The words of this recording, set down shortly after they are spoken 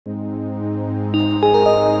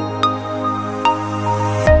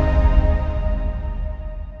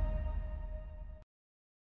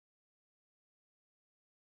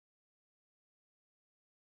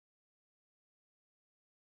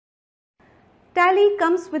Tally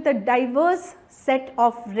comes with a diverse set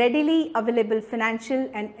of readily available financial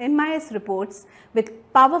and MIS reports with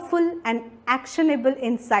powerful and actionable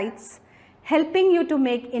insights, helping you to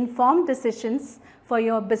make informed decisions for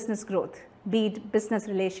your business growth, be it business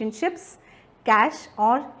relationships, cash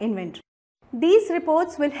or inventory. These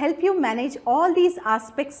reports will help you manage all these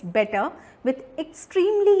aspects better with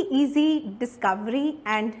extremely easy discovery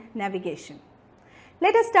and navigation.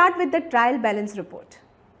 Let us start with the trial balance report.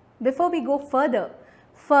 Before we go further,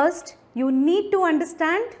 first you need to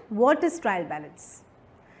understand what is trial balance.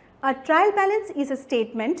 A trial balance is a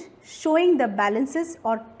statement showing the balances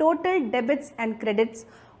or total debits and credits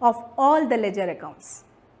of all the ledger accounts.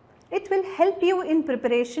 It will help you in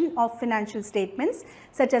preparation of financial statements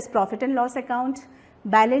such as profit and loss account,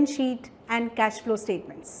 balance sheet and cash flow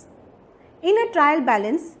statements. In a trial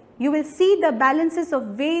balance, you will see the balances of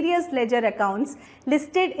various ledger accounts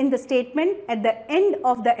listed in the statement at the end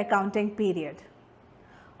of the accounting period.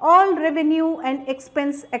 All revenue and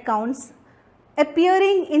expense accounts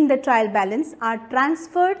appearing in the trial balance are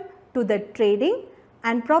transferred to the trading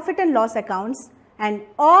and profit and loss accounts, and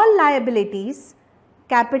all liabilities,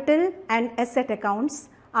 capital and asset accounts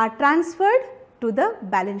are transferred to the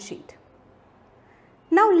balance sheet.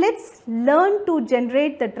 Now let's learn to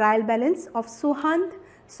generate the trial balance of Suhant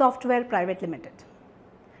Software Private Limited.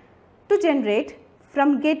 To generate,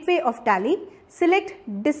 from Gateway of Tally, select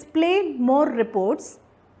Display More Reports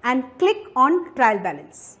and click on Trial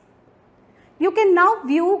Balance. You can now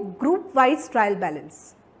view group-wise trial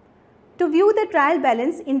balance. To view the trial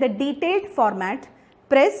balance in the detailed format,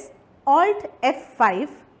 press Alt F5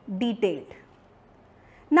 Detailed.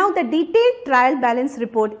 Now the detailed trial balance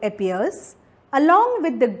report appears along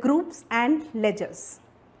with the groups and ledgers.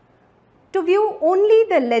 To view only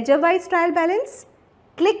the ledger-wise trial balance,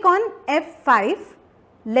 click on F5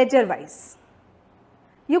 Ledger-wise.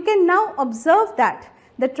 You can now observe that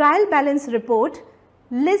the trial balance report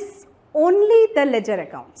lists only the ledger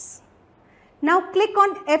accounts. Now click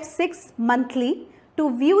on F6 Monthly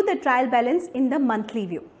to view the trial balance in the monthly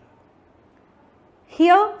view.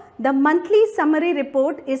 Here, the monthly summary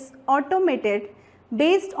report is automated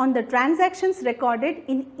based on the transactions recorded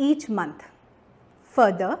in each month.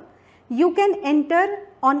 Further, you can enter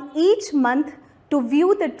on each month to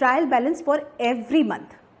view the trial balance for every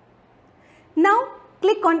month. Now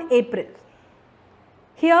click on April.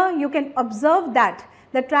 Here you can observe that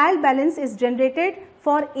the trial balance is generated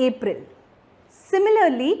for April.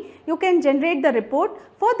 Similarly, you can generate the report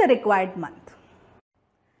for the required month.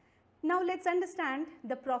 Now let's understand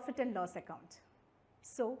the profit and loss account.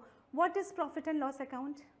 So what is profit and loss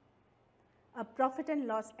account? A profit and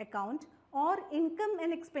loss account or income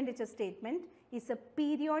and expenditure statement is a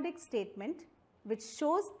periodic statement which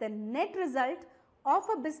shows the net result of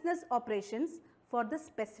a business operations for the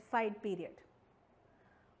specified period.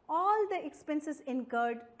 All the expenses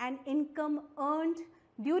incurred and income earned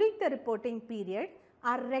during the reporting period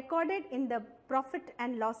are recorded in the profit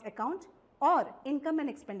and loss account or income and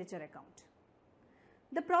expenditure account.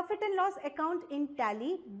 The profit and loss account in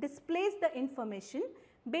Tally displays the information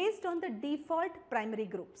based on the default primary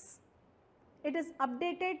groups. It is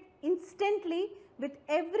updated instantly with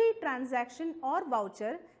every transaction or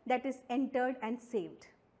voucher that is entered and saved.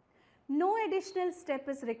 No additional step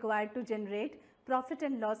is required to generate profit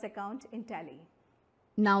and loss account in Tally.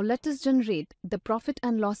 Now let us generate the profit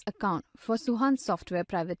and loss account for Suhant Software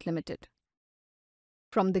Private Limited.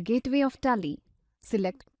 From the gateway of Tally,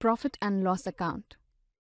 select Profit and Loss Account.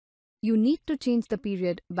 You need to change the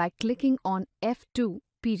period by clicking on F2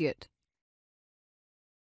 Period.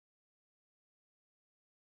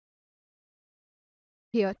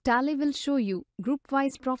 Here, Tally will show you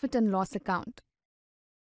group-wise profit and loss account.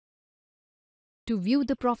 To view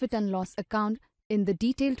the profit and loss account in the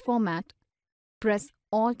detailed format, press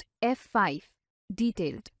Alt F5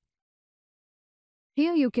 Detailed.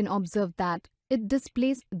 Here you can observe that it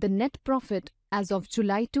displays the net profit as of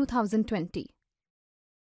July 2020.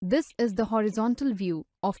 This is the horizontal view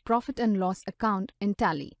of profit and loss account in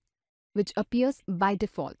Tally, which appears by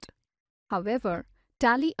default. However,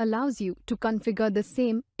 Tally allows you to configure the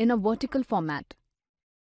same in a vertical format.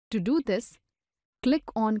 To do this, click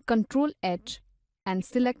on Ctrl-H and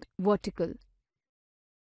select Vertical.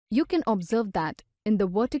 You can observe that in the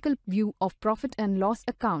vertical view of profit and loss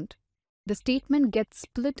account, the statement gets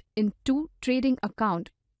split in two trading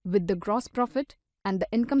accounts with the gross profit and the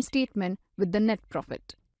income statement with the net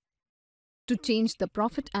profit. To change the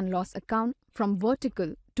profit and loss account from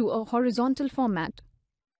vertical to a horizontal format,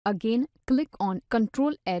 again click on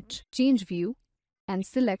Ctrl-H Change View and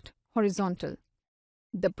select Horizontal.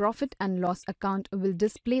 The profit and loss account will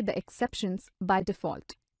display the exceptions by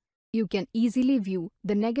default. You can easily view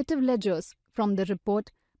the negative ledgers from the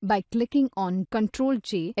report by clicking on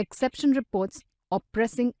Ctrl-J Exception Reports or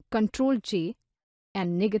pressing Ctrl-J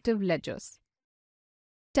and Negative Ledgers.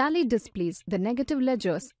 Tally displays the negative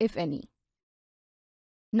ledgers, if any.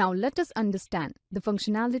 Now let us understand the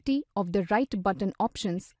functionality of the right button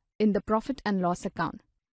options in the profit and loss account,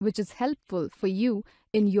 which is helpful for you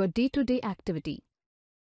in your day-to-day activity.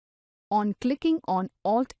 On clicking on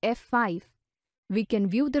Alt F5, we can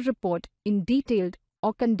view the report in detailed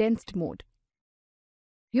or condensed mode.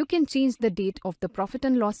 You can change the date of the profit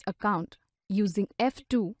and loss account using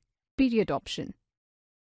F2 period option.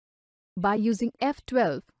 By using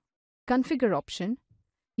F12 configure option,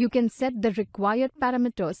 you can set the required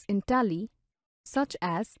parameters in Tally, such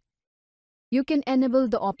as you can enable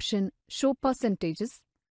the option Show Percentages,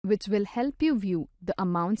 which will help you view the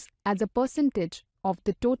amounts as a percentage of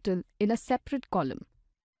the total in a separate column.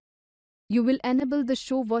 You will enable the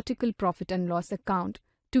Show Vertical Profit and Loss account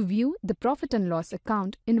to view the profit and loss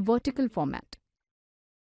account in vertical format.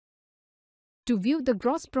 To view the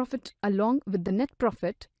gross profit along with the net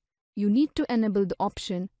profit, you need to enable the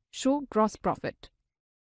option Show Gross Profit.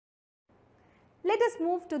 Let us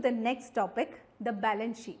move to the next topic, the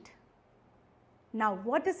balance sheet. Now,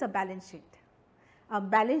 what is a balance sheet? A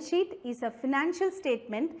balance sheet is a financial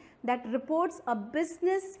statement that reports a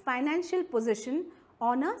business financial position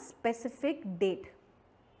on a specific date.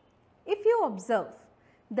 If you observe,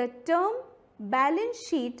 the term balance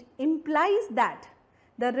sheet implies that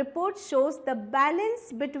the report shows the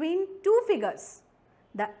balance between two figures,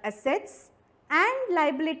 the assets and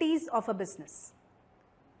liabilities of a business.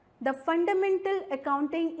 The fundamental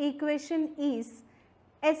accounting equation is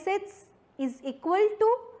assets is equal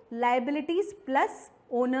to liabilities plus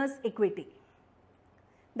owner's equity.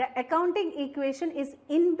 The accounting equation is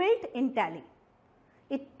inbuilt in Tally.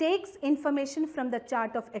 It takes information from the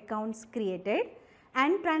chart of accounts created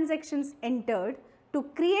and transactions entered to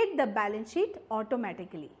create the balance sheet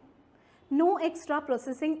automatically. No extra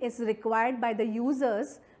processing is required by the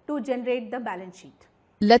users to generate the balance sheet.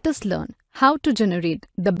 Let us learn how to generate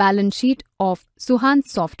the balance sheet of Suhan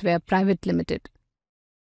Software Private Limited.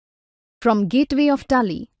 From Gateway of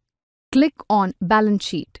Tally, click on Balance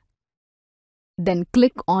Sheet. Then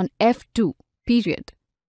click on F2 period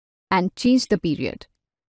and change the period.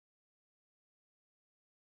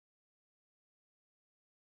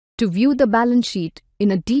 To view the balance sheet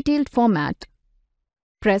in a detailed format,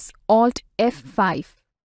 press Alt F5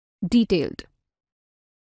 Detailed.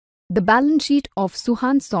 The balance sheet of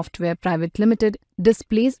Suhan Software Private Limited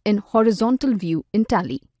displays in horizontal view in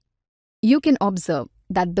Tally. You can observe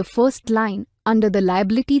that the first line under the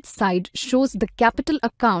liabilities side shows the capital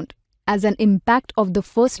account as an impact of the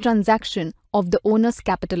first transaction of the owner's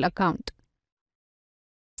capital account.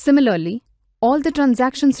 Similarly, all the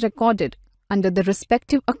transactions recorded under the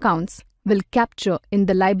respective accounts will capture in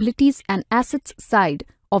the liabilities and assets side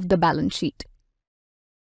of the balance sheet.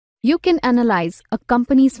 You can analyze a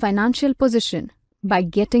company's financial position by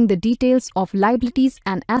getting the details of liabilities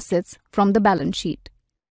and assets from the balance sheet.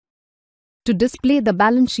 To display the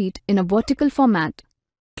balance sheet in a vertical format,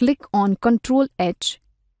 click on Ctrl-H,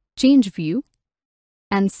 change view,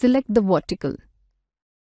 and select the vertical.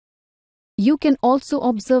 You can also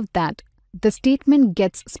observe that the statement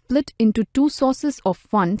gets split into two sources of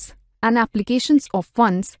funds and applications of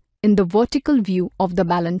funds in the vertical view of the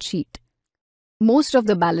balance sheet. Most of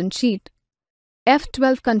the balance sheet,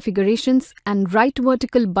 F12 configurations and right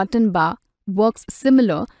vertical button bar works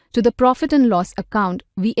similar to the profit and loss account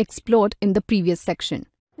we explored in the previous section.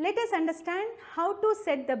 Let us understand how to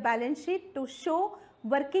set the balance sheet to show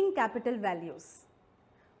working capital values.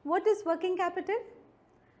 What is working capital?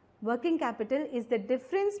 Working capital is the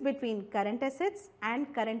difference between current assets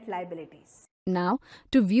and current liabilities. Now,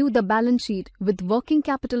 to view the balance sheet with working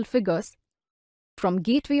capital figures, from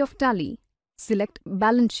Gateway of Tally, select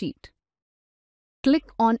Balance Sheet. Click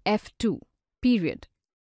on F2 period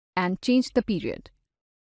and change the period.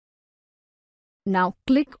 Now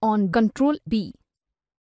click on Ctrl-B,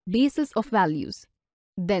 Basis of Values.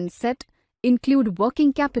 Then set Include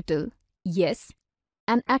Working Capital, Yes,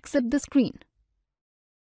 and accept the screen.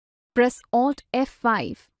 Press Alt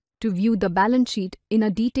F5 to view the balance sheet in a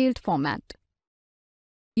detailed format.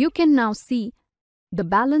 You can now see the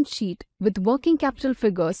balance sheet with working capital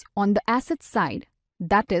figures on the assets side,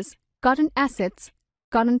 that is, current assets,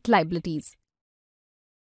 current liabilities.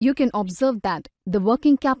 You can observe that the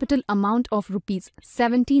working capital amount of Rs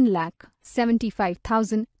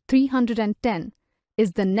 17,75,310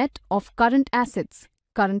 is the net of current assets,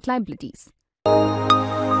 current liabilities.